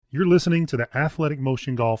You're listening to the Athletic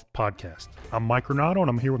Motion Golf Podcast. I'm Mike Renato, and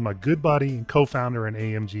I'm here with my good buddy and co-founder in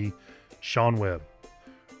AMG, Sean Webb.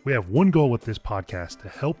 We have one goal with this podcast: to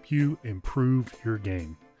help you improve your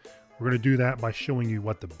game. We're going to do that by showing you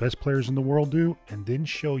what the best players in the world do, and then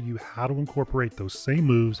show you how to incorporate those same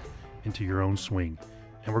moves into your own swing.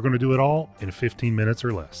 And we're going to do it all in 15 minutes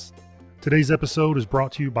or less. Today's episode is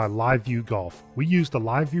brought to you by LiveView Golf. We use the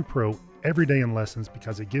LiveView Pro every day in lessons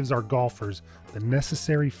because it gives our golfers the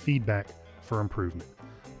necessary feedback for improvement.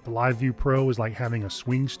 The LiveView Pro is like having a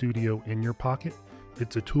swing studio in your pocket.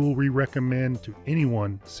 It's a tool we recommend to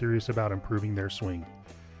anyone serious about improving their swing.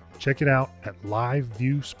 Check it out at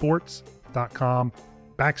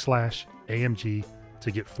liveviewsports.com/AMG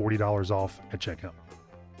to get $40 off at checkout.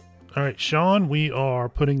 All right, Sean, we are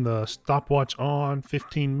putting the stopwatch on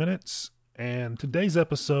 15 minutes, and today's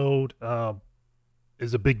episode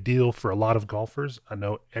is a big deal for a lot of golfers. I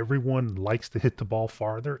know everyone likes to hit the ball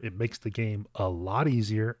farther. It makes the game a lot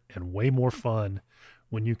easier and way more fun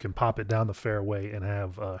when you can pop it down the fairway and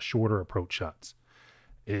have shorter approach shots.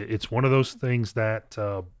 It's one of those things that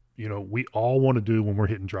we all want to do when we're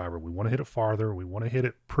hitting driver. We want to hit it farther. We want to hit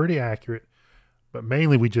it pretty accurate, but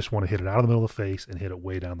mainly we just want to hit it out of the middle of the face and hit it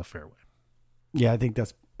way down the fairway. Yeah, I think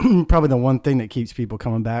that's probably the one thing that keeps people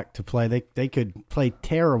coming back to play. They could play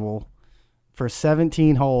terrible for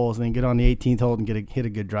 17 holes and then get on the 18th hole and hit a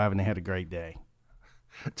good drive, and they had a great day.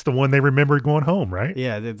 It's the one they remember going home, right?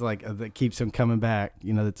 Yeah, it's like that keeps them coming back.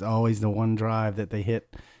 It's always the one drive that they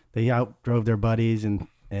hit. They outdrove their buddies, and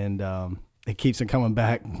it keeps them coming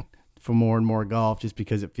back for more and more golf just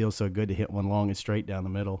because it feels so good to hit one long and straight down the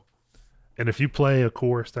middle. And if you play a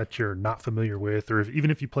course that you're not familiar with, or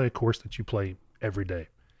even if you play a course that you play every day,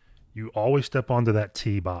 you always step onto that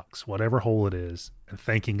tee box, whatever hole it is, and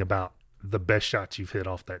thinking about the best shots you've hit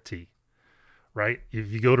off that tee, right?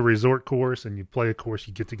 If you go to a resort course and you play a course,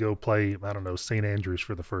 you get to go play, St. Andrews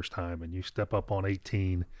for the first time, and you step up on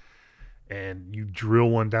 18 and you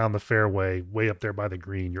drill one down the fairway way up there by the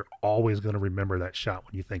green. You're always going to remember that shot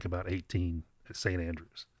when you think about 18 at St.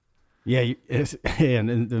 Andrews. Yeah,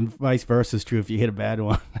 and vice versa is true if you hit a bad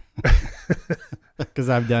one. Because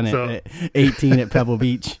I've done it at 18 at Pebble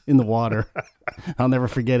Beach in the water. I'll never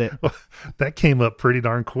forget it. Well, that came up pretty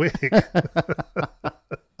darn quick.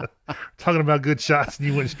 Talking about good shots, and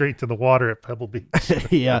you went straight to the water at Pebble Beach.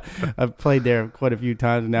 Yeah, I've played there quite a few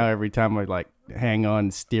times now. Every time I hang on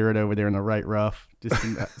and steer it over there in the right rough.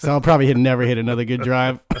 So I'll probably never hit another good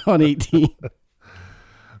drive on 18.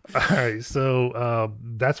 All right, so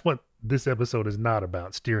that's what this episode is not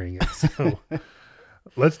about, steering it. So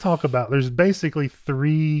let's talk about, there's basically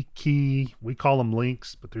three key, we call them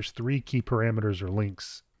links, but there's three key parameters or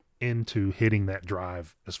links into hitting that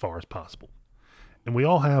drive as far as possible. And we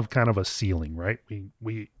all have kind of a ceiling, right?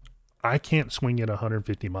 I can't swing at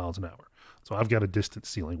 150 miles an hour. So I've got a distance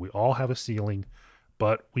ceiling. We all have a ceiling,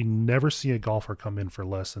 but we never see a golfer come in for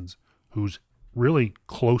lessons who's really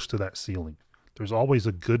close to that ceiling. There's always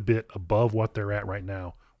a good bit above what they're at right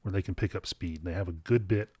now where they can pick up speed. And they have a good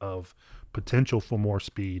bit of potential for more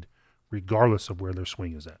speed regardless of where their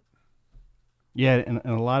swing is at. Yeah, and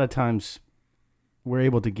a lot of times we're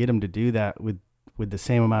able to get them to do that with the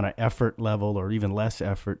same amount of effort level or even less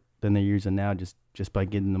effort than they're using now just by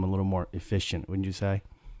getting them a little more efficient, wouldn't you say?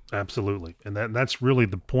 Absolutely. And that's really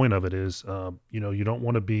the point of it is, you don't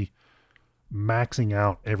want to be maxing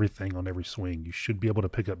out everything on every swing. You should be able to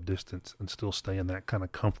pick up distance and still stay in that kind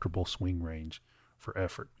of comfortable swing range for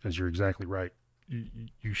effort, because you're exactly right.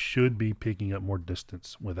 You should be picking up more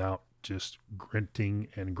distance without just gritting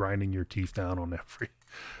and grinding your teeth down on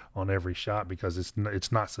every shot, because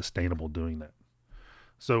it's not sustainable doing that.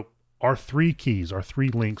 So our three keys, our three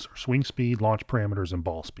links are swing speed, launch parameters, and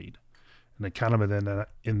ball speed. And they kind of in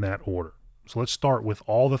that order. So let's start with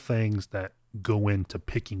all the things that go into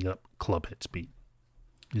picking up club hit speed.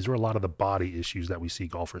 These are a lot of the body issues that we see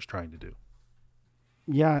golfers trying to do.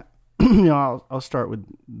 Yeah. I'll start with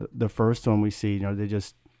the first one we see.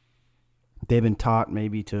 They've been taught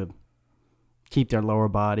maybe to keep their lower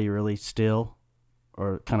body really still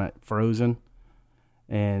or kind of frozen,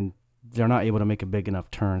 and they're not able to make a big enough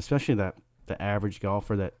turn, especially the average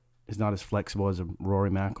golfer that is not as flexible as a Rory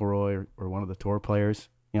McIlroy or one of the tour players.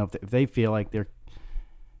 If they feel like they're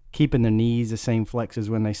keeping their knees the same flex as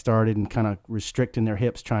when they started and kind of restricting their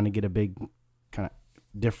hips, trying to get a big kind of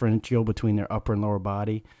differential between their upper and lower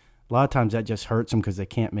body, a lot of times that just hurts them because they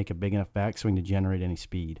can't make a big enough backswing to generate any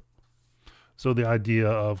speed. So the idea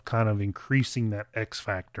of kind of increasing that X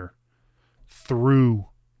factor through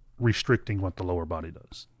restricting what the lower body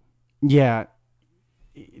does. Yeah,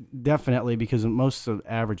 definitely, because most of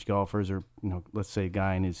the average golfers are, let's say a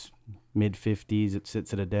guy in his mid-50s, it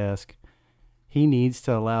sits at a desk. He needs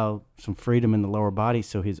to allow some freedom in the lower body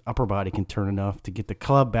so his upper body can turn enough to get the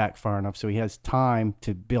club back far enough so he has time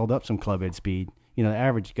to build up some club head speed. You know, the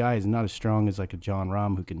average guy is not as strong as like a John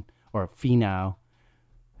Rahm or a Finau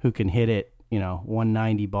who can hit it,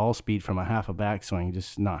 190 ball speed from a half a backswing.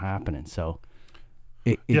 Just not happening. So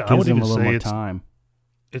it gives him a little more time.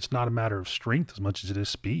 It's not a matter of strength as much as it is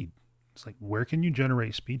speed. It's like, where can you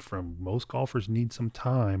generate speed from? Most golfers need some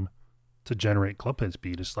time to generate clubhead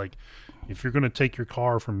speed. It's like, if you're going to take your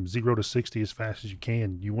car from 0 to 60 as fast as you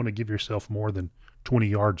can, you want to give yourself more than 20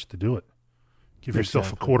 yards to do it. Give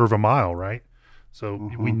yourself a quarter of a mile, right?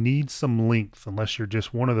 So we need some length, unless you're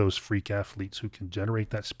just one of those freak athletes who can generate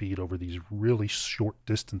that speed over these really short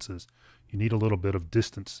distances. You need a little bit of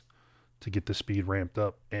distance to get the speed ramped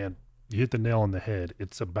up. And you hit the nail on the head.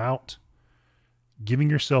 It's about giving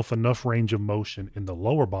yourself enough range of motion in the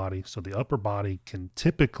lower body so the upper body can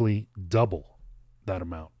typically double that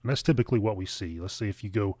amount. And that's typically what we see. Let's say if you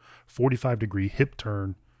go 45-degree hip turn,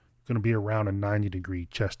 you're going to be around a 90-degree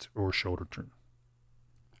chest or shoulder turn.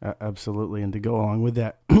 Absolutely. And to go along with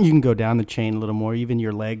that, you can go down the chain a little more. Even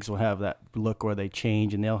your legs will have that look where they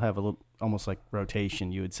change, and they'll have a little, almost like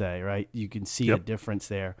rotation, you would say, right? You can see a difference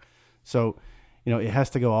there. So, it has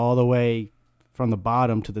to go all the way from the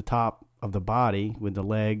bottom to the top of the body with the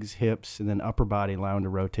legs, hips, and then upper body allowing to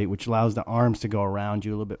rotate, which allows the arms to go around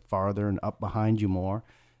you a little bit farther and up behind you more.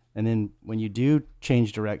 And then when you do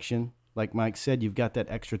change direction, like Mike said, you've got that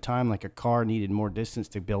extra time, like a car needed more distance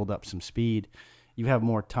to build up some speed. You have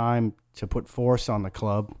more time to put force on the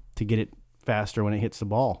club to get it faster when it hits the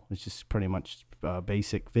ball. It's just pretty much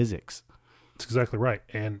basic physics. That's exactly right.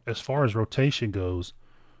 And as far as rotation goes,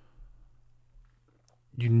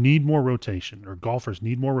 you need more rotation, or golfers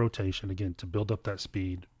need more rotation, again, to build up that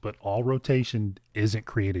speed, but all rotation isn't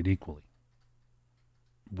created equally.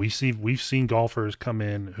 We've seen golfers come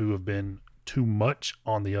in who have been too much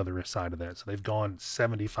on the other side of that. So they've gone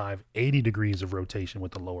 75, 80 degrees of rotation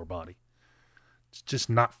with the lower body. It's just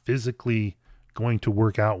not physically going to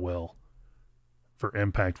work out well for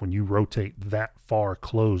impact. When you rotate that far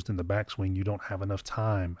closed in the backswing, you don't have enough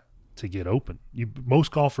time to get open.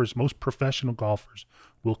 Most professional golfers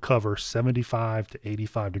will cover 75 to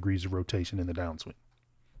 85 degrees of rotation in the downswing.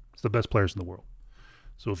 It's the best players in the world.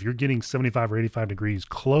 So if you're getting 75 or 85 degrees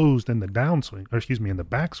closed in the downswing, in the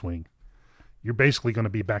backswing, you're basically going to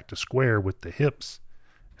be back to square with the hips,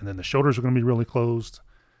 and then the shoulders are going to be really closed,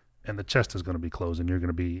 and the chest is going to be closed, and you're going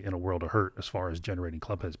to be in a world of hurt as far as generating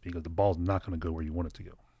clubhead speed, because the ball's not going to go where you want it to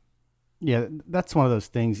go. Yeah, that's one of those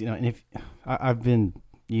things, and if I've been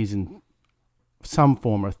using some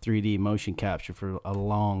form of 3D motion capture for a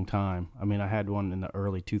long time. I mean, I had one in the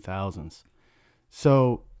early 2000s.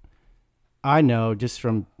 So I know just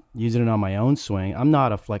from using it on my own swing, I'm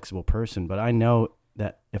not a flexible person, but I know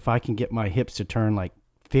that if I can get my hips to turn like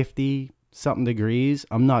 50 something degrees,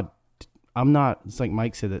 I'm not, it's like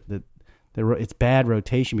Mike said, that it's bad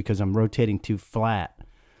rotation because I'm rotating too flat.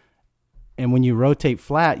 And when you rotate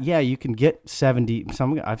flat, yeah, you can get 70.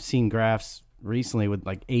 I've seen graphs recently with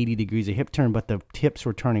like 80 degrees of hip turn, but the hips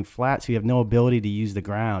were turning flat, so you have no ability to use the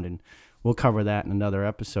ground. And we'll cover that in another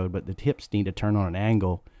episode, but the hips need to turn on an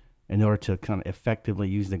angle in order to kind of effectively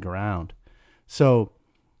use the ground. So,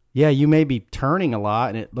 yeah, you may be turning a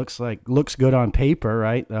lot, and it looks good on paper,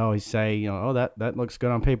 right? They always say, that looks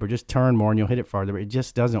good on paper. Just turn more and you'll hit it farther. But it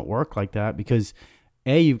just doesn't work like that because,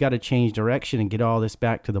 you've got to change direction and get all this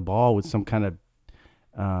back to the ball with some kind of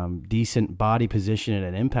decent body position at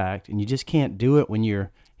an impact, and you just can't do it when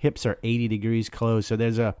your hips are 80 degrees closed. So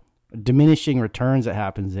there's a diminishing returns that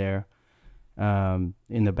happens there in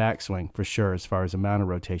the backswing for sure as far as amount of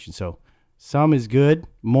rotation. So some is good,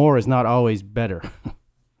 more is not always better.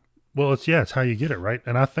 Well, it's how you get it, right?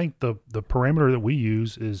 And I think the parameter that we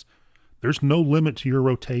use is there's no limit to your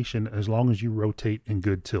rotation as long as you rotate in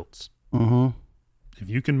good tilts. Mm-hmm. If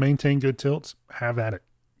you can maintain good tilts, have at it.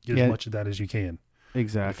 Get as much of that as you can.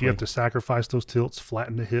 Exactly. If you have to sacrifice those tilts,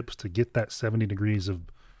 flatten the hips to get that 70 degrees of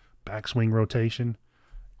backswing rotation,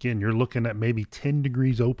 again, you're looking at maybe 10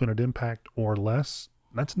 degrees open at impact or less.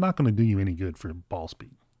 That's not going to do you any good for ball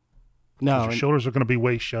speed. No. Your shoulders are going to be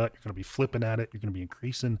way shut. You're going to be flipping at it. You're going to be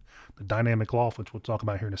increasing the dynamic loft, which we'll talk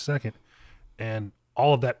about here in a second. And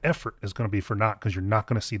all of that effort is going to be for naught because you're not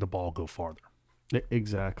going to see the ball go farther.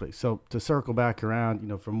 Exactly. So to circle back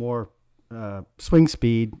around, for more swing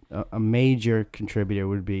speed, a major contributor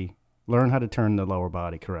would be learn how to turn the lower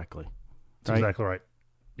body correctly. That's exactly right.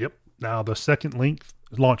 Yep. Now, the second length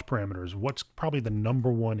launch parameters. What's probably the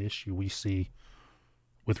number one issue we see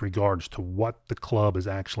with regards to what the club is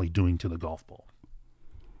actually doing to the golf ball?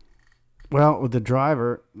 Well, with the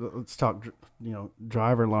driver, let's talk,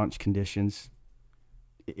 driver launch conditions.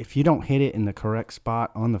 If you don't hit it in the correct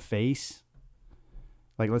spot on the face,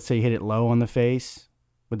 like let's say you hit it low on the face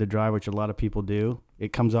with the drive, which a lot of people do,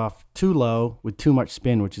 it comes off too low with too much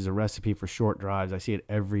spin, which is a recipe for short drives. I see it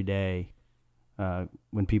every day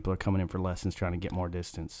when people are coming in for lessons trying to get more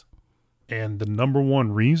distance. And the number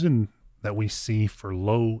one reason that we see for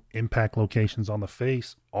low impact locations on the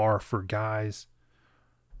face are for guys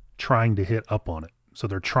trying to hit up on it. So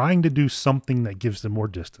they're trying to do something that gives them more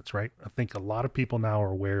distance, right? I think a lot of people now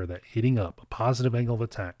are aware that hitting up a positive angle of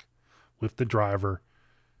attack with the driver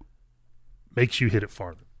makes you hit it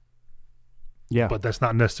farther. Yeah. But that's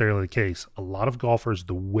not necessarily the case. A lot of golfers,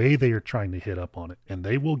 the way they are trying to hit up on it, and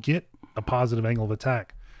they will get a positive angle of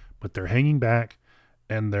attack, but they're hanging back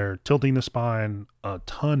and they're tilting the spine a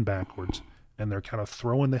ton backwards, and they're kind of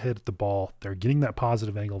throwing the head at the ball. They're getting that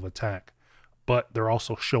positive angle of attack, but they're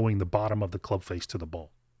also showing the bottom of the club face to the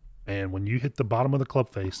ball. And when you hit the bottom of the club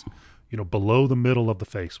face, below the middle of the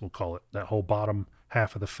face, we'll call it, that whole bottom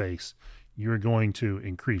half of the face, you're going to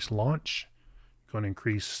increase launch, going to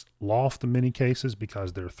increase loft in many cases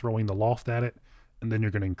because they're throwing the loft at it, and then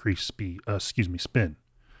you're going to increase spin.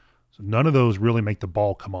 So none of those really make the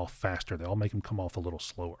ball come off faster. They all make them come off a little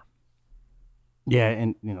slower. Yeah,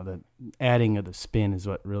 and the adding of the spin is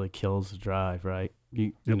what really kills the drive, right?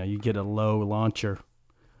 You get a low launcher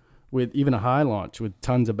with even a high launch with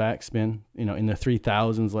tons of backspin, in the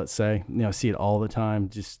 3000s, let's say. I see it all the time.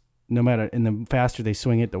 Just no matter, and the faster they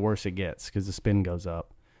swing it, the worse it gets because the spin goes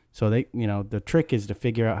up. So the trick is to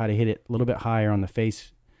figure out how to hit it a little bit higher on the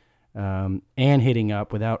face and hitting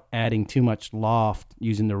up without adding too much loft,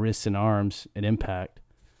 using the wrists and arms at impact.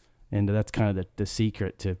 And that's kind of the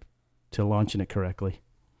secret to launching it correctly.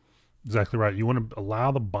 Exactly right. You want to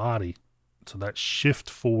allow the body, so that shift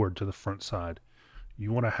forward to the front side.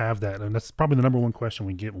 You want to have that, and that's probably the number one question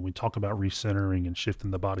we get when we talk about recentering and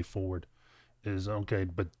shifting the body forward is, okay,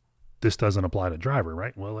 but this doesn't apply to driver,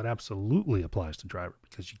 right? Well, it absolutely applies to driver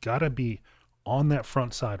because you got to be on that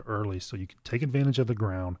front side early so you can take advantage of the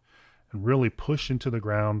ground and really push into the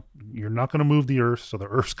ground. You're not going to move the earth, so the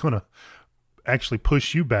earth's going to actually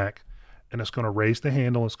push you back, and it's going to raise the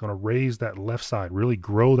handle. It's going to raise that left side, really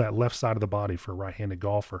grow that left side of the body for a right-handed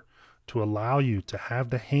golfer to allow you to have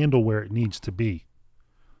the handle where it needs to be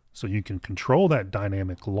so you can control that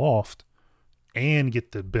dynamic loft and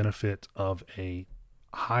get the benefit of a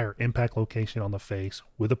higher impact location on the face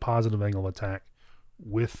with a positive angle of attack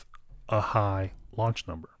with a high launch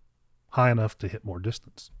number, high enough to hit more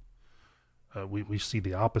distance. We see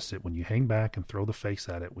the opposite. When you hang back and throw the face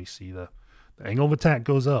at it, we see the angle of attack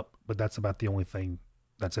goes up, but that's about the only thing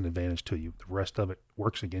that's an advantage to you. The rest of it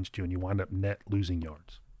works against you, and you wind up net losing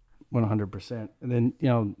yards. 100%. And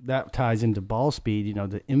then, that ties into ball speed,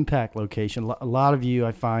 the impact location. A lot of you,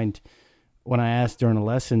 I find, when I ask during a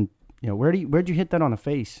lesson, where'd you hit that on the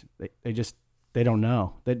face? They don't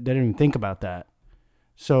know. They didn't even think about that.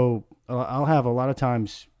 So I'll have a lot of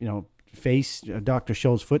times, face Dr.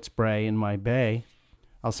 Scholl's foot spray in my bay.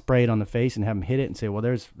 I'll spray it on the face and have them hit it and say, well,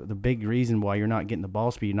 there's the big reason why you're not getting the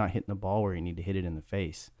ball speed. You're not hitting the ball where you need to hit it in the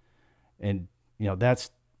face. And,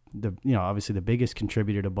 that's obviously the biggest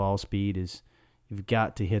contributor to ball speed is you've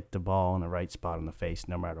got to hit the ball in the right spot on the face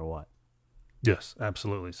no matter what. Yes,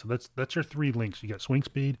 absolutely. So that's your three links. You got swing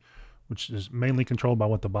speed, which is mainly controlled by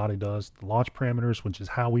what the body does. The launch parameters, which is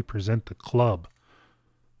how we present the club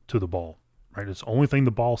to the ball, right? It's the only thing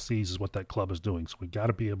the ball sees is what that club is doing. So we got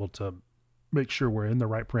to be able to make sure we're in the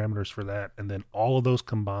right parameters for that. And then all of those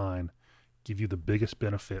combined give you the biggest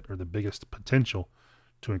benefit or the biggest potential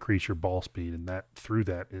to increase your ball speed. And that through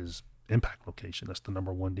that is impact location. That's the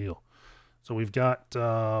number one deal. So we've got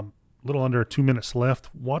a little under 2 minutes left.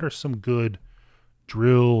 What are some good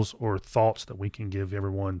drills or thoughts that we can give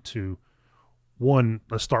everyone to, one,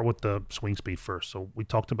 let's start with the swing speed first. So we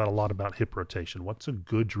talked about a lot about hip rotation. What's a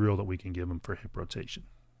good drill that we can give them for hip rotation?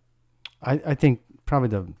 I think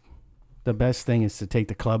probably the best thing is to take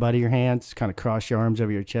the club out of your hands, kind of cross your arms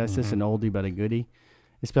over your chest. It's an oldie but a goodie,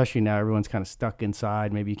 especially now everyone's kind of stuck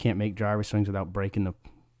inside. Maybe you can't make driver swings without breaking the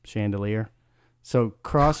chandelier. So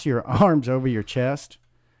cross your arms over your chest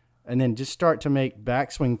and then just start to make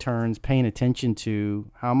backswing turns, paying attention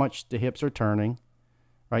to how much the hips are turning,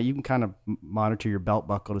 right? You can kind of monitor your belt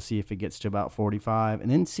buckle to see if it gets to about 45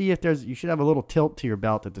 and then see if you should have a little tilt to your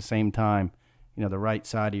belt at the same time. The right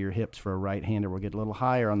side of your hips for a right-hander will get a little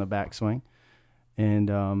higher on the backswing.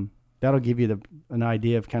 And that'll give you an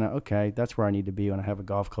idea of kind of, okay, that's where I need to be when I have a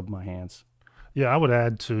golf club in my hands. Yeah, I would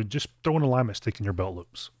add to just throw an alignment stick in your belt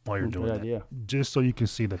loops while you're doing that. Idea. Just so you can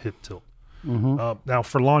see the hip tilt. Now,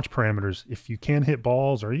 for launch parameters, if you can hit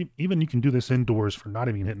balls, or even you can do this indoors for not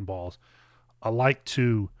even hitting balls, I like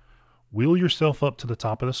to wheel yourself up to the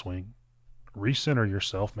top of the swing, recenter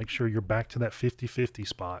yourself, make sure you're back to that 50-50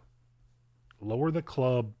 spot, lower the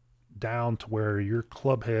club down to where your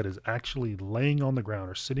club head is actually laying on the ground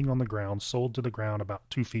or sitting on the ground, soled to the ground about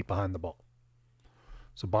 2 feet behind the ball.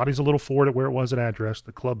 So body's a little forward at where it was at address,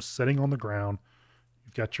 the club's sitting on the ground.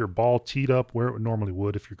 You've got your ball teed up where it normally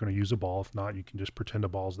would if you're going to use a ball. If not, you can just pretend a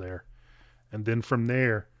ball's there. And then from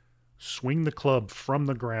there, swing the club from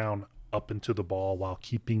the ground up into the ball while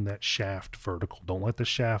keeping that shaft vertical. Don't let the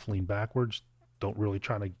shaft lean backwards. Don't really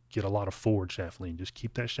try to get a lot of forward shaft lean. Just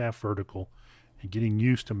keep that shaft vertical and getting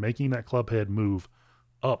used to making that club head move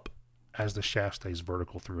up as the shaft stays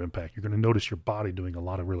vertical through impact. You're going to notice your body doing a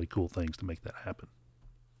lot of really cool things to make that happen.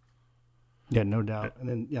 Yeah, no doubt. And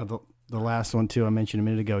then the last one too, I mentioned a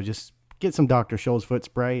minute ago, just get some Dr. Scholl's foot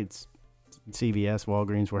spray. It's CVS,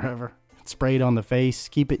 Walgreens, wherever. Spray it on the face.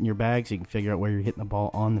 Keep it in your bag so you can figure out where you're hitting the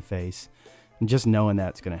ball on the face. And just knowing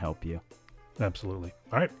that's going to help you. Absolutely.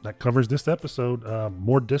 All right, that covers this episode.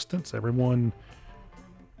 More distance. Everyone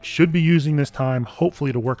should be using this time,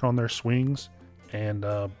 hopefully, to work on their swings. And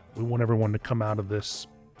we want everyone to come out of this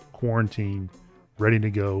quarantine ready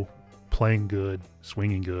to go, playing good,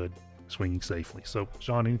 swinging safely. So,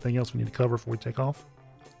 Sean, anything else we need to cover before we take off?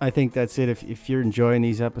 I think that's it. If you're enjoying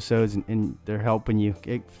these episodes and they're helping you,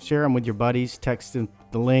 share them with your buddies, text them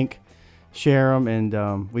the link, share them,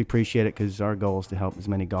 and we appreciate it because our goal is to help as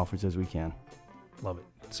many golfers as we can. Love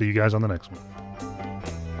it. See you guys on the next one.